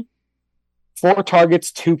Pittman, 4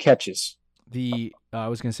 targets, 2 catches. I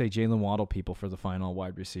was gonna say Jalen Waddle people for the final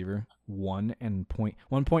wide receiver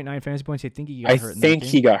 1.9 fantasy points. I think he got hurt. I think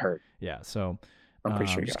he got hurt. Yeah, so I'm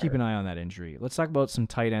pretty sure. Just keep an eye on that injury. Let's talk about some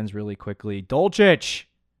tight ends really quickly. Dolchich,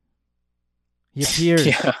 he appears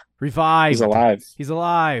revived. He's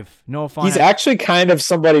alive. No fun. He's actually kind of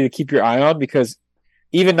somebody to keep your eye on because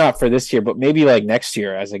even not for this year, but maybe next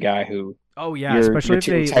year as a guy who. Oh yeah, especially if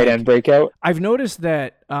they tight end breakout. I've noticed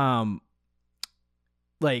that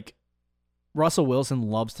Russell Wilson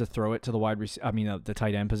loves to throw it to the the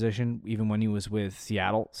tight end position, even when he was with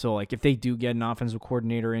Seattle. So, if they do get an offensive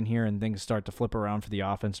coordinator in here and things start to flip around for the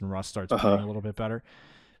offense and Russ starts playing a little bit better,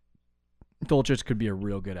 Dolchich could be a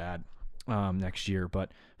real good ad next year.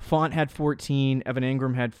 But Font had 14, Evan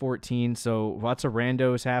Ingram had 14, so lots of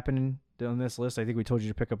randos happening on this list. I think we told you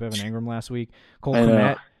to pick up Evan Ingram last week. Cole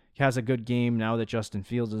Kmet has a good game now that Justin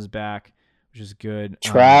Fields is back, which is good.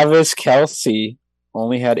 Travis Kelce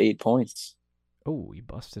only had 8 points. Oh, he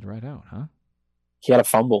busted right out, huh? He had a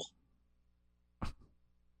fumble.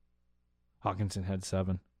 Hawkinson had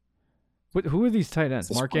 7. But who are these tight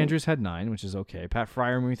ends? Mark Andrews had 9, which is okay. Pat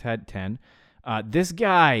Freiermuth had 10. This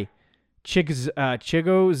guy,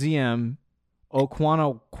 Chigoziem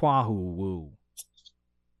Okwuanokwahu,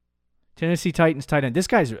 Tennessee Titans tight end. This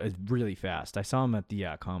guy's really fast. I saw him at the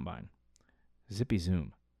combine. Zippy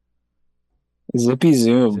Zoom. 10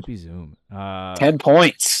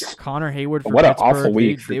 points. Connor Hayward for what Pittsburgh. An awful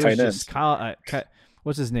week for tight ends.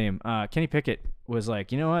 What's his name? Kenny Pickett was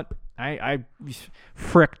like, you know what? I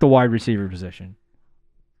frick the wide receiver position.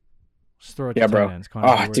 Just throw it to tight ends.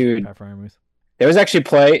 Connor Hayward, dude. Pat Freiermuth. There was actually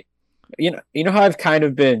play. You know how I've kind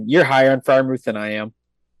of been. You're higher on Freiermuth than I am,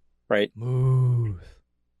 right? Smooth.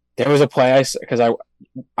 There was a play because I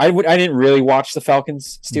didn't really watch the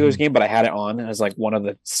Falcons Steelers game, but I had it on as one of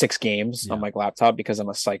the 6 games on my laptop because I'm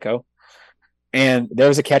a psycho. And there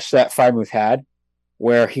was a catch that Freiermuth had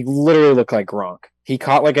where he literally looked like Gronk. He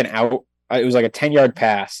caught an out. It was a 10-yard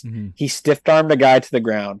pass. He stiff-armed a guy to the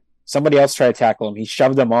ground. Somebody else tried to tackle him. He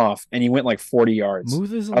shoved him off, and he went 40 yards.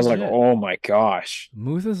 Muth is legit. I was like, oh my gosh.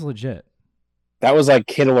 Muth is legit. That was like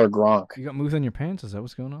Kittle or Gronk. You got Muth in your pants? Is that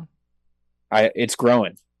what's going on? It's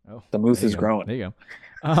growing. Oh, the Muth is growing. There you go.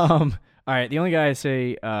 All right. The only guy I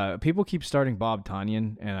say, people keep starting Bob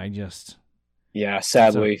Tonyan, and I just. Yeah,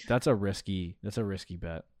 sadly. That's a risky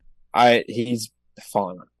bet. He's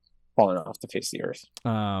fallen off the face of the earth.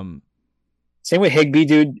 Same with Higbee,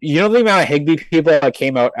 dude. You know the amount of Higbee people that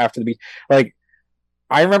came out after the beat?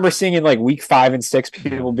 I remember seeing in week 5 and 6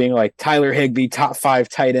 people being like, Tyler Higbee, top 5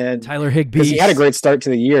 tight end. Tyler Higbee. Because he had a great start to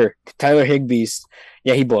the year. Tyler Higbee,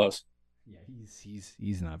 yeah, he blows. Yeah,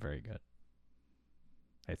 he's not very good.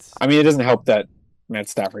 It doesn't help that Matt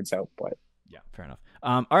Stafford's out, but. Yeah, fair enough.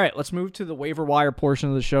 All right, let's move to the waiver wire portion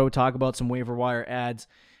of the show, talk about some waiver wire ads,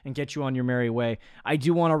 and get you on your merry way. I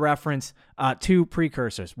do want to reference two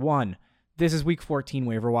precursors. One, this is week 14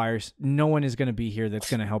 waiver wires. No one is going to be here that's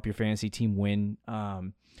going to help your fantasy team win.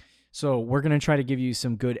 So we're going to try to give you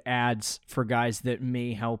some good ads for guys that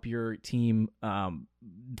may help your team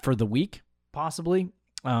for the week, possibly,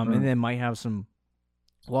 and then might have some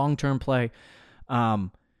long-term play.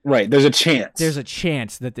 Right, there's a chance. There's a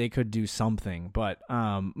chance that they could do something, but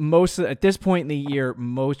at this point in the year,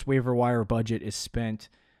 most waiver wire budget is spent,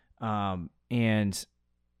 and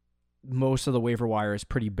most of the waiver wire is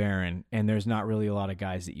pretty barren, and there's not really a lot of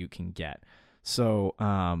guys that you can get. So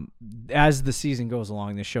as the season goes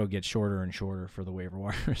along, the show gets shorter and shorter for the waiver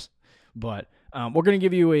wires. But we're going to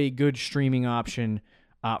give you a good streaming option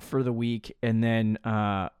for the week, and then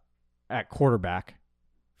at quarterback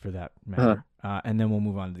for that matter. And then we'll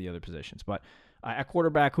move on to the other positions. But at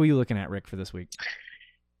quarterback, who are you looking at, Rick, for this week?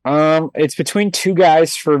 It's between two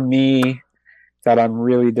guys for me that I'm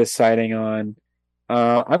really deciding on.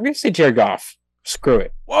 I'm going to say Jared Goff. Screw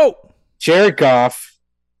it. Whoa! Jared Goff.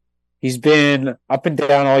 He's been up and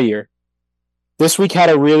down all year. This week had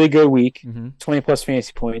a really good week, 20-plus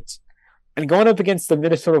fantasy points. And going up against the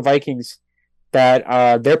Minnesota Vikings,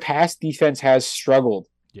 that their pass defense has struggled.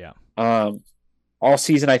 Yeah. All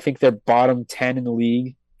season, I think they're bottom 10 in the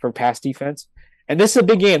league for pass defense. And this is a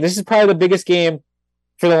big game. This is probably the biggest game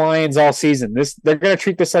for the Lions all season. They're going to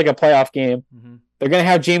treat this like a playoff game. Mm-hmm. They're going to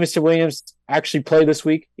have Jameson Williams actually play this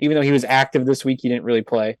week. Even though he was active this week, he didn't really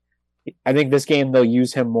play. I think this game they'll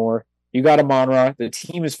use him more. You got Amon-Ra. The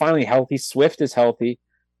team is finally healthy. Swift is healthy.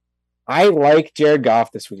 I like Jared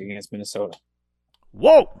Goff this week against Minnesota.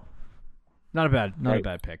 Whoa! Not a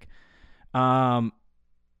bad pick. I'm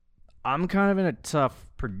kind of in a tough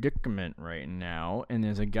predicament right now, and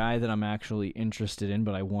there's a guy that I'm actually interested in,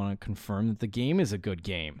 but I want to confirm that the game is a good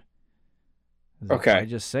game. Okay. I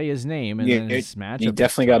just say his name, and then his matchup. You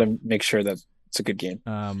definitely got to make sure that it's a good game.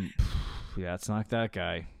 Yeah, it's not that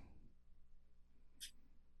guy.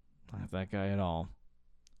 Not that guy at all.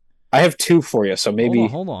 I have two for you, so maybe.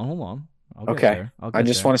 Hold on. Okay. I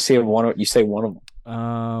just want to see you say one of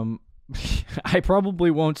them. I probably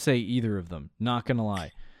won't say either of them. Not gonna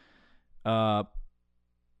lie.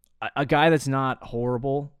 A guy that's not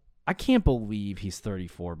horrible. I can't believe he's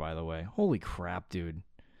 34, by the way. Holy crap, dude.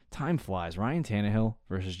 Time flies. Ryan Tannehill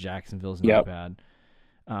versus Jacksonville is not bad.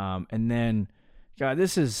 And then, God,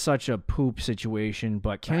 this is such a poop situation,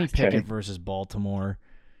 but Kenny Pickett versus Baltimore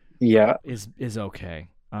is okay.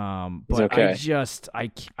 But okay.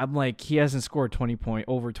 I'm like, he hasn't scored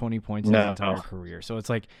over 20 points in his entire career. So it's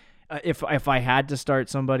like, if I had to start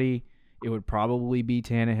somebody, it would probably be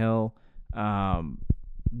Tannehill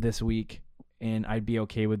this week, and I'd be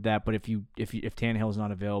okay with that. But if Tannehill is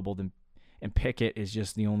not available, then and Pickett is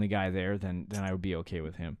just the only guy there, then I would be okay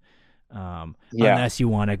with him. Unless you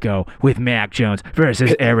want to go with Mac Jones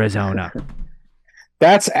versus Arizona.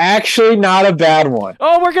 That's actually not a bad one.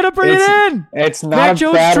 Oh, we're gonna bring it in. It's not Mac a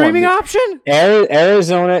Jones bad streaming one. option.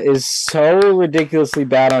 Arizona is so ridiculously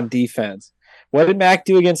bad on defense. What did Mac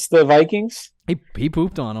do against the Vikings? He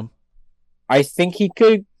pooped on them. I think he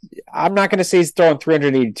could. I'm not going to say he's throwing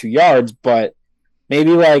 382 yards, but maybe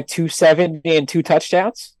like 270 and 2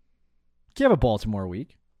 touchdowns. You have a Baltimore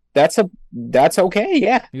week. That's okay.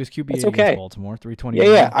 Yeah, he was QB against Baltimore, 320.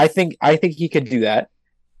 Yeah. I think he could do that.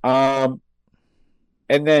 And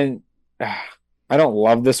then I don't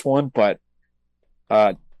love this one, but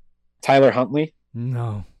Tyler Huntley.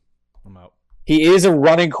 No, I'm out. He is a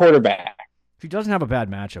running quarterback. He doesn't have a bad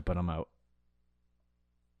matchup, but I'm out.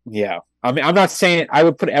 Yeah. I mean, I'm not saying I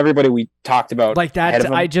would put everybody we talked about like that.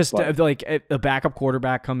 Him, I just like a backup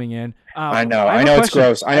quarterback coming in. I know it's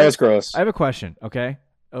gross. I know it's gross. I have a question. Okay,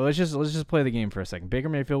 let's just play the game for a second. Baker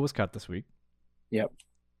Mayfield was cut this week. Yep.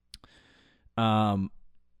 I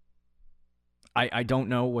don't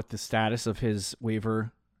know what the status of his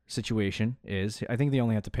waiver situation is. I think they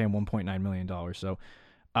only have to pay him $1.9 million. So,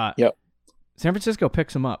 yep. San Francisco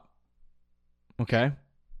picks him up. Okay.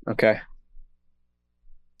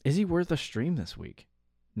 Is he worth a stream this week?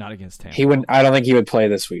 Not against Tampa. I don't think he would play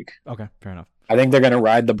this week. Okay, fair enough. I think they're going to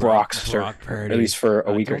ride the Brock at least for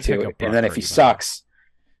a week or two, and then if he sucks,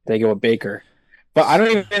 they go with Baker. But I don't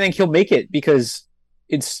even think he'll make it because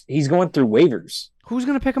he's going through waivers. Who's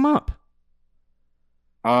going to pick him up?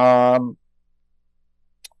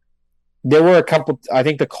 There were a couple. I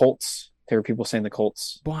think the Colts. There were people saying the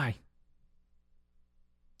Colts. Why?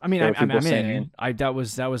 I mean, I'm in. That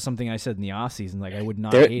was something I said in the offseason. Like, I would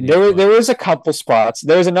not hate it. There was a couple spots.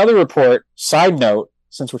 There was another report. Side note,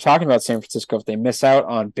 since we're talking about San Francisco, if they miss out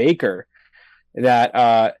on Baker,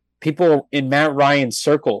 that people in Matt Ryan's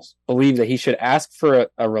circles believe that he should ask for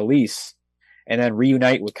a release and then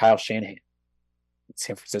reunite with Kyle Shanahan in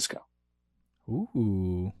San Francisco.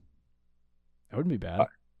 Ooh. That wouldn't be bad.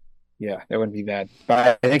 Yeah, that wouldn't be bad.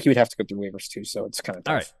 But I think he would have to go through waivers too, so it's kind of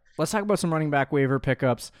tough. All right. Let's talk about some running back waiver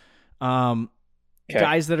pickups.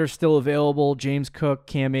 Guys that are still available: James Cook,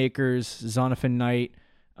 Cam Akers, Zonathan Knight.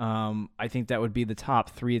 I think that would be the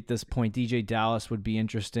top 3 at this point. DJ Dallas would be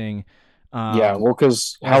interesting.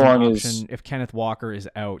 Because how long is if Kenneth Walker is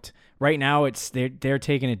out? Right now, they're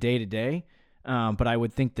taking it day to day. But I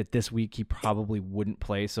would think that this week he probably wouldn't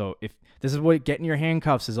play. So if this is what getting your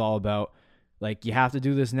handcuffs is all about, like you have to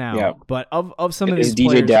do this now. Yeah. But of some of is these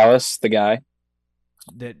DJ players Dallas the guy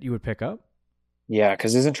that you would pick up, Yeah,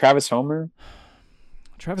 because isn't Travis Homer?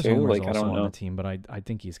 Travis Too? Homer is Like, I also don't on know. the team, but I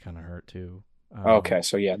think he's kind of hurt too. Okay,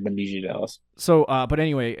 so yeah, then DJ Dallas. So, but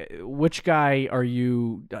anyway, which guy are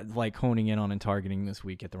you like honing in on and targeting this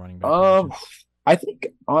week at the running back position? I think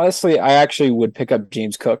honestly, I actually would pick up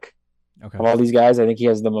James Cook. Okay. Of all these guys, I think he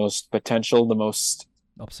has the most potential, the most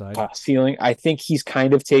Upside. ceiling. I think he's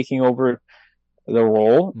kind of taking over the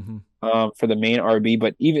role Mm-hmm. for the main RB.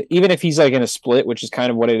 But even if he's like in a split, which is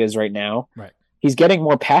kind of what it is right now, Right. he's getting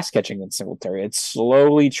more pass catching than Singletary. It's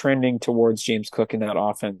slowly trending towards James Cook in that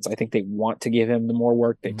offense. I think they want to give him the more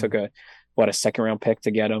work. They took a second round pick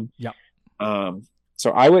to get him. Yeah.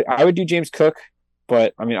 So I would do James Cook,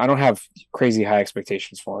 but I mean I don't have crazy high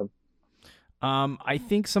expectations for him. I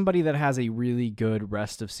think somebody that has a really good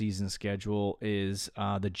rest of season schedule is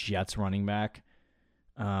the Jets running back,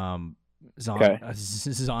 Zonathan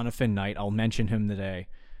Knight. I'll mention him today.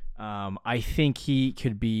 I think he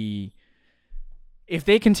could be, if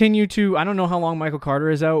they continue to, I don't know how long Michael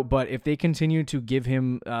Carter is out, but if they continue to give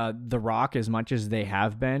him the rock as much as they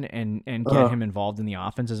have been and get him involved in the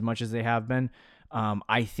offense as much as they have been,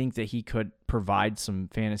 I think that he could provide some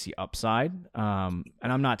fantasy upside. And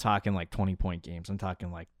I'm not talking like 20-point games. I'm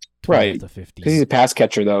talking like 12 to 15. Because he's a pass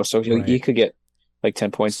catcher, though, so he could get like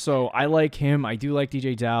 10 points. So I like him. I do like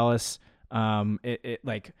DJ Dallas. It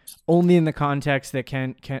like only in the context that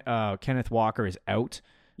Kenneth Walker is out.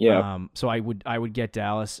 Yeah. So I would get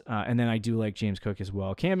Dallas. And then I do like James Cook as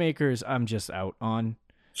well. Cam Akers, I'm just out on.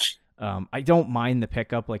 I don't mind the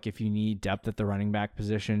pickup. Like if you need depth at the running back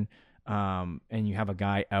position, and you have a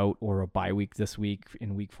guy out or a bye week this week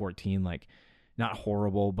in week 14, like not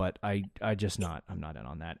horrible, but I'm not in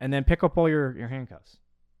on that. And then pick up all your handcuffs.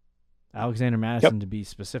 Alexander Madison, to be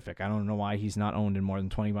specific. I don't know why he's not owned in more than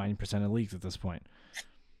 29% of leagues at this point.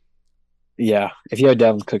 Yeah. If you have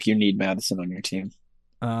Dalvin Cook, you need Madison on your team.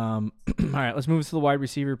 All right, let's move to the wide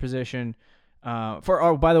receiver position. By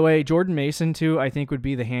the way, Jordan Mason too, I think would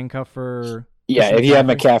be the handcuff for. Yeah, if you have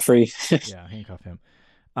McCaffrey. Yeah, handcuff him.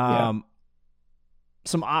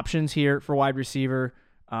 Some options here for wide receiver.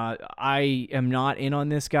 I am not in on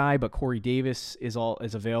this guy, but Corey Davis is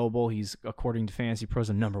available. He's, according to Fantasy Pros,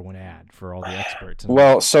 a number 1 ad for all the experts.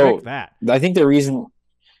 Well, so that. I think the reason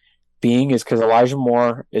being is because Elijah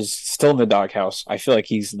Moore is still in the doghouse. I feel like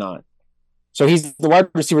he's not. So he's the wide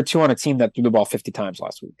receiver 2 on a team that threw the ball 50 times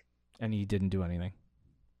last week. And he didn't do anything.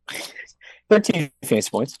 13 fantasy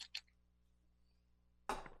points.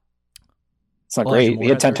 It's not Elijah great. Moore He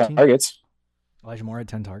had 10 13? targets. Elijah Moore had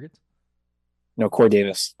 10 targets? No, Corey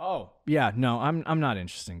Davis. Oh, yeah. No, I'm not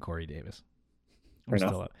interested in Corey Davis. I'm Fair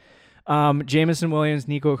still up. Jamison Williams,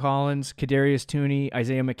 Nico Collins, Kadarius Tooney,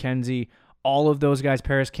 Isaiah McKenzie, all of those guys,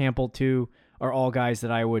 Paris Campbell too, are all guys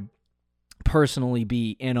that I would personally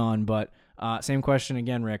be in on. But same question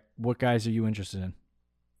again, Rick. What guys are you interested in?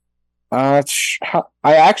 I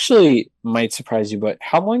actually might surprise you, but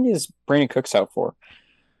how long is Brandon Cooks out for?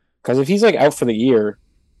 Because if he's like out for the year,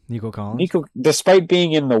 Nico Collins, despite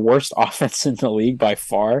being in the worst offense in the league by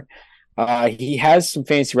far, he has some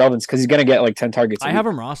fantasy relevance because he's going to get like 10 targets. I have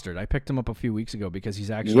him rostered. I picked him up a few weeks ago because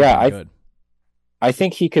he's actually good. I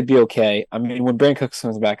think he could be okay. I mean, when Brandon Cooks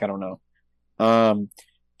comes back, I don't know.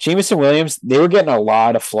 Jamison Williams, they were getting a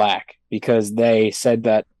lot of flack because they said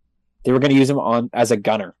that they were going to use him as a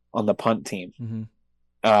gunner on the punt team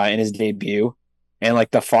in his debut. And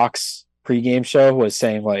like the Fox pregame show was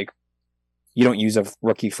saying like, you don't use a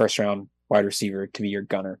rookie first round wide receiver to be your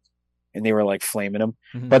gunner. And they were like flaming him.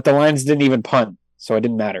 But the Lions didn't even punt, so it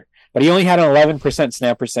didn't matter. But he only had an 11%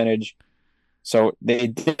 snap percentage. So they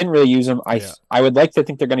didn't really use him. I would like to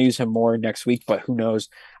think they're going to use him more next week, but who knows?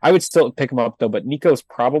 I would still pick him up though. But Nico's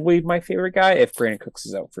probably my favorite guy if Brandon Cooks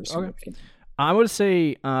is out for significant. I would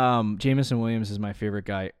say Jamison Williams is my favorite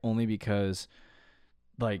guy only because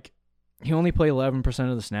like he only played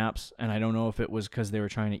 11% of the snaps, and I don't know if it was because they were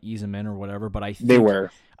trying to ease him in or whatever, but I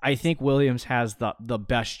think Williams has the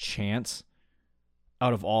best chance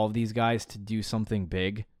out of all of these guys to do something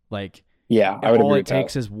big. Like, yeah, I would all agree it with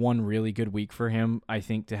takes that. is one really good week for him, I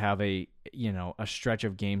think, to have a stretch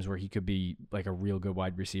of games where he could be like a real good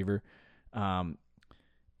wide receiver.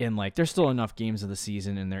 And like, there's still enough games of the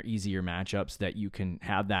season and they're easier matchups that you can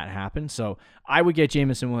have that happen. So I would get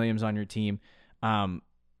Jameson Williams on your team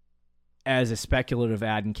as a speculative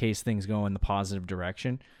ad in case things go in the positive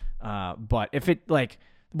direction. But if it like,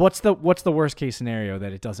 what's the worst case scenario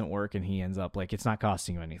that it doesn't work and he ends up like, it's not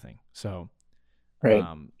costing you anything. So, Right.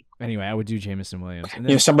 Anyway, I would do Jameson Williams. And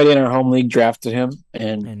then, Somebody in our home league drafted him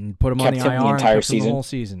and put him on kept the him IR the and entire kept him the season. whole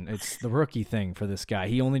season. It's the rookie thing for this guy.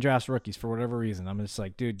 He only drafts rookies for whatever reason. I'm just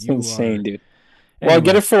like, dude, It's you insane, are... dude. Well, I get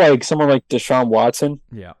Anyway. it for like someone like Deshaun Watson,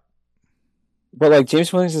 Yeah. but like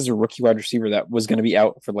James Williams is a rookie wide receiver that was going to be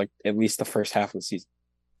out for like at least the first half of the season,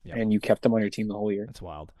 and you kept him on your team the whole year. That's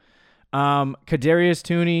wild. Kadarius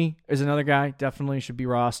Toney is another guy, definitely should be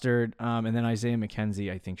rostered. And then Isaiah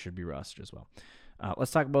McKenzie, I think, should be rostered as well.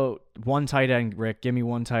 Let's talk about one tight end, Rick. Give me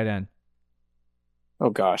one tight end.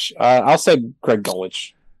 Oh gosh, I'll say Greg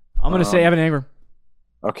Dulwich. I'm gonna say Evan Ingram.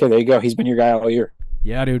 Okay, there you go. He's been your guy all year.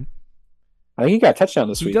 Yeah, dude. I think he got a touchdown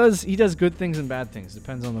this week. He does good things and bad things.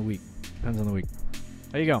 Depends on the week.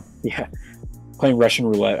 There you go. Yeah, playing Russian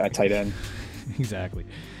roulette at tight end. Exactly.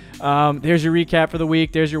 There's your recap for the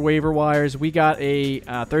week. There's your waiver wires. We got a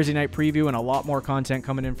Thursday night preview and a lot more content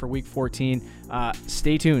coming in for week 14.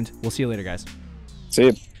 Stay tuned. We'll see you later, guys. See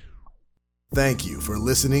you. Thank you for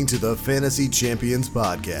listening to the Fantasy Champions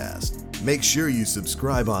Podcast. Make sure you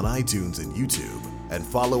subscribe on iTunes and YouTube and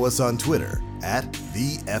follow us on Twitter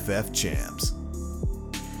 @TheFFChamps.